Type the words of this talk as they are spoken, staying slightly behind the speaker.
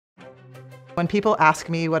When people ask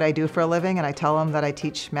me what I do for a living and I tell them that I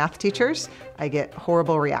teach math teachers, I get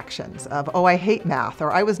horrible reactions of, oh, I hate math,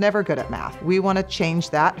 or I was never good at math. We want to change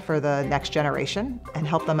that for the next generation and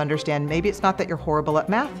help them understand maybe it's not that you're horrible at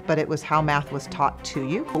math, but it was how math was taught to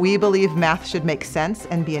you. We believe math should make sense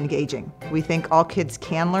and be engaging. We think all kids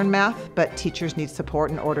can learn math, but teachers need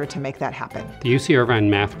support in order to make that happen. The UC Irvine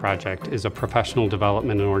Math Project is a professional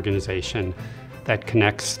development organization that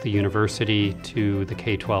connects the university to the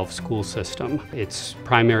K-12 school system. Its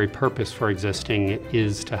primary purpose for existing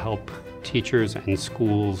is to help teachers and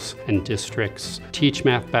schools and districts teach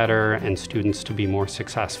math better and students to be more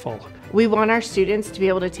successful. We want our students to be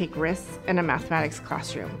able to take risks in a mathematics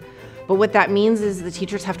classroom. But what that means is the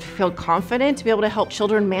teachers have to feel confident to be able to help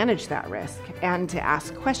children manage that risk and to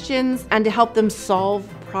ask questions and to help them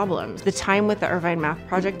solve problems. The time with the Irvine Math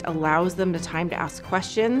Project allows them the time to ask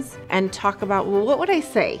questions and talk about, well, what would I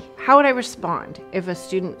say? How would I respond? If a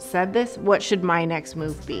student said this, what should my next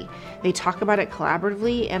move be? They talk about it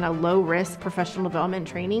collaboratively in a low-risk professional development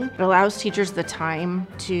training. It allows teachers the time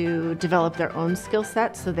to develop their own skill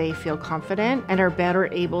sets so they feel confident and are better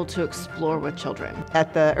able to explore with children.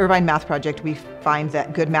 At the Irvine Math Project, we find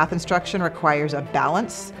that good math instruction requires a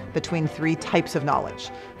balance between three types of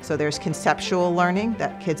knowledge. So there's conceptual learning,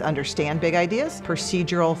 that kids understand big ideas,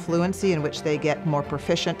 procedural fluency, in which they get more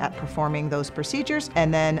proficient at performing those procedures,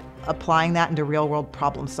 and then applying that into real-world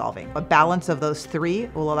problem solving. A balance of those three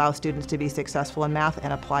will allow students to be successful in math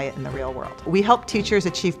and apply it in the real world. We help teachers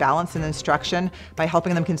achieve balance in instruction by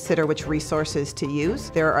helping them consider which resources to use.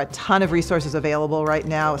 There are a ton of resources available right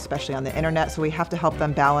now, especially on the internet, so we have to help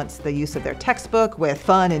them balance the use of their textbook with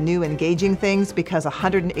fun and new engaging things, because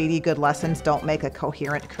 180 good lessons don't make a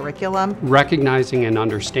coherent curriculum. Recognizing and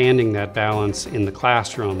understanding that balance in the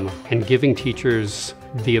classroom and giving teachers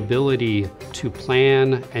the ability to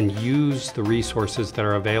plan and use the resources that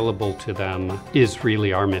are available to them is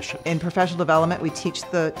really our mission. In professional development, we teach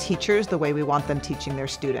the teachers the way we want them teaching their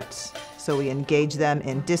students. So we engage them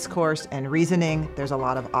in discourse and reasoning. There's a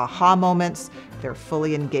lot of aha moments. They're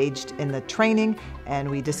fully engaged in the training, and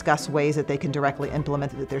we discuss ways that they can directly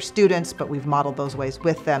implement it with their students, but we've modeled those ways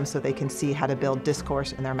with them so they can see how to build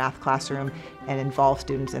discourse in their math classroom and involve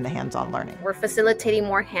students in the hands-on learning. We're facilitating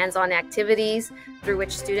more hands-on activities through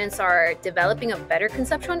which students are developing a better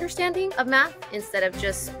conceptual understanding of math instead of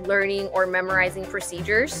just learning or memorizing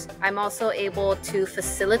procedures. I'm also able to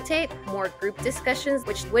facilitate more group discussions,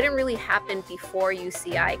 which wouldn't really happen before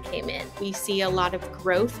UCI came in. We see a lot of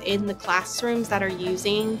growth in the classrooms that are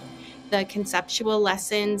using the conceptual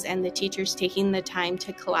lessons and the teachers taking the time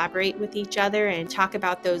to collaborate with each other and talk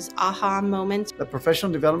about those aha moments. The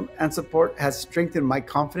professional development and support has strengthened my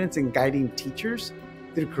confidence in guiding teachers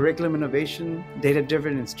through curriculum innovation,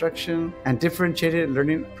 data-driven instruction, and differentiated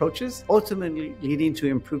learning approaches, ultimately leading to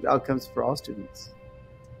improved outcomes for all students.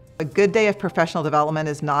 A good day of professional development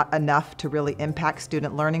is not enough to really impact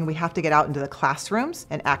student learning. We have to get out into the classrooms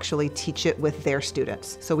and actually teach it with their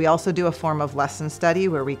students. So we also do a form of lesson study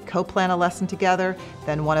where we co-plan a lesson together,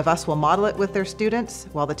 then one of us will model it with their students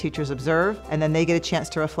while the teachers observe, and then they get a chance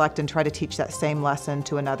to reflect and try to teach that same lesson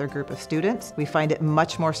to another group of students. We find it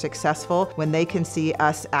much more successful when they can see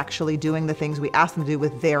us actually doing the things we ask them to do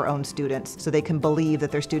with their own students, so they can believe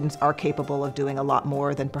that their students are capable of doing a lot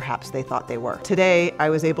more than perhaps they thought they were. Today,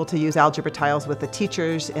 I was able to use algebra tiles with the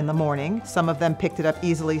teachers in the morning. Some of them picked it up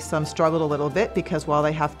easily, some struggled a little bit, because while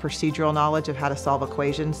they have procedural knowledge of how to solve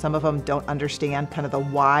equations, some of them don't understand kind of the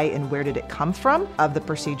why and where did it come from of the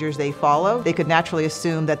procedures they follow. They could naturally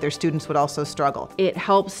assume that their students would also struggle. It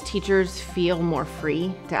helps teachers feel more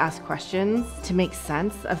free to ask questions, to make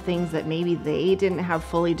sense of things that maybe they didn't have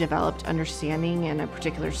fully developed understanding in a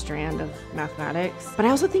particular strand of mathematics. But I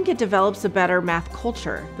also think it develops a better math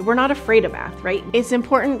culture. We're not afraid of math, right? It's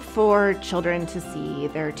important for children to see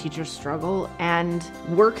their teachers struggle and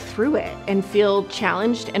work through it and feel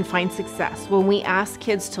challenged and find success. When we ask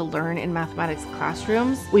kids to learn in mathematics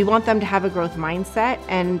classrooms, we want them to have a growth mindset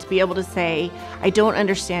and be able to say, I don't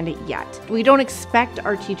understand it yet. We don't expect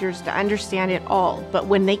our teachers to understand it all, but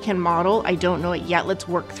when they can model, I don't know it yet, let's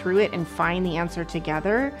work through it and find the answer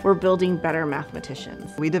together, we're building better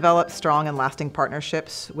mathematicians. We develop strong and lasting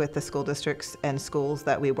partnerships with the school districts and schools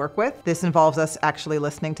that we work with. This involves us actually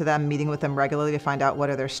listening listening to them, meeting with them regularly to find out what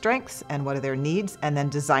are their strengths and what are their needs, and then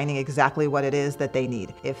designing exactly what it is that they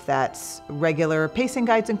need. If that's regular pacing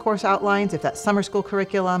guides and course outlines, if that's summer school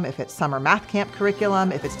curriculum, if it's summer math camp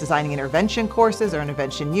curriculum, if it's designing intervention courses or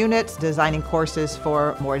intervention units, designing courses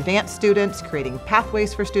for more advanced students, creating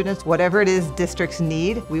pathways for students, whatever it is districts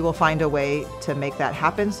need, we will find a way to make that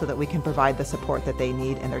happen so that we can provide the support that they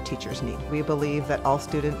need and their teachers need. We believe that all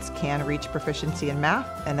students can reach proficiency in math,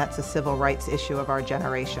 and that's a civil rights issue of our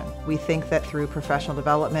generation. We think that through professional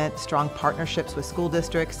development, strong partnerships with school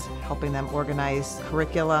districts, helping them organize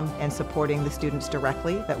curriculum and supporting the students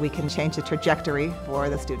directly, that we can change the trajectory for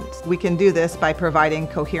the students. We can do this by providing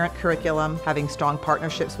coherent curriculum, having strong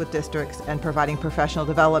partnerships with districts, and providing professional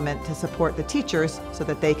development to support the teachers so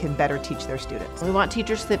that they can better teach their students. We want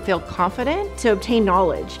teachers that feel confident to obtain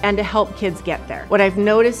knowledge and to help kids get there. What I've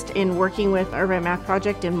noticed in working with Irvine Math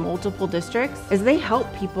Project in multiple districts is they help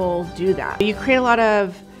people do that. You create a lot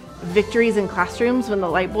of victories in classrooms when the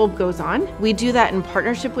light bulb goes on. We do that in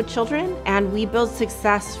partnership with children, and we build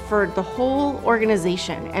success for the whole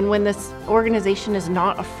organization. And when this organization is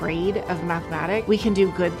not afraid of mathematics, we can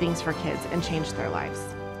do good things for kids and change their lives.